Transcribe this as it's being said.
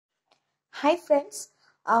Hi friends,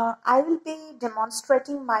 I will be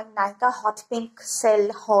demonstrating my Nykaa Hot Pink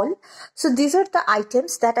Sale haul. So these are the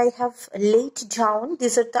items that I have laid down.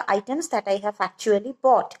 These are the items that I have actually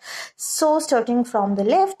bought. So starting from the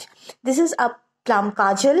left, this is a plum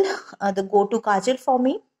kajal, the go-to kajal for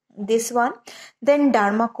me. This one. Then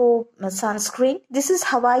Dharmaco sunscreen. This is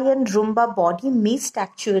Hawaiian Rumba body mist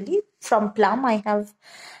actually from Plum. I have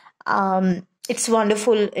it's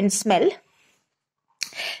wonderful in smell.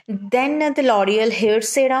 Then the L'Oreal hair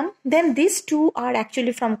serum. Then these two are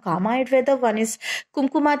actually from Kama Ayurveda. One is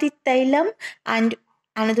Kumkumadi Thailam and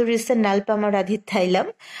another is the Nalpamaradhi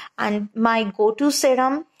Thailam. And my go-to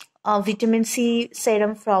serum, vitamin C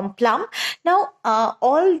serum from Plum. Now,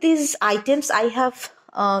 all these items I have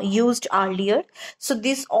used earlier. So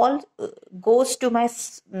this all goes to my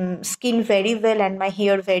skin very well and my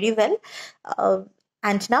hair very well.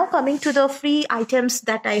 And now coming to the free items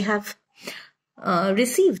that I have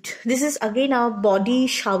received. This is again a body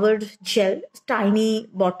shower gel, tiny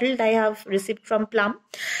bottle I have received from Plum.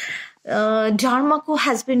 Dharmaco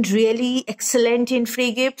has been really excellent in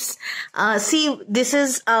free gifts. See, this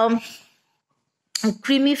is a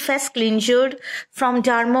creamy face cleanser from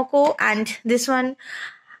Dharmaco, and this one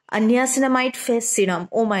a niacinamide face serum.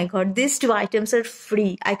 Oh my god, these two items are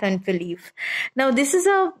free. I can't believe. Now this is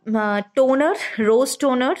a toner, rose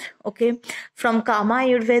toner, okay, from Kama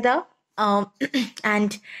Ayurveda.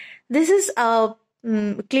 And this is a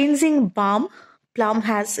cleansing balm Plum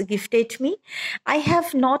has gifted me. I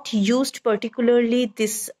have not used particularly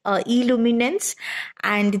this Illuminance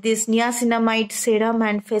and this niacinamide serum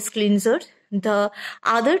and face cleanser. The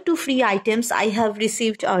other two free items I have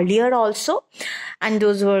received earlier also, and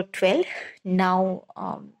those worked well. Now,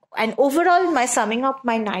 and overall, my summing up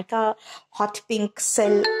my Nykaa Hot Pink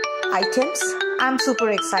Sale items, I'm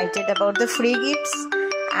super excited about the free gifts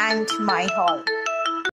and my haul.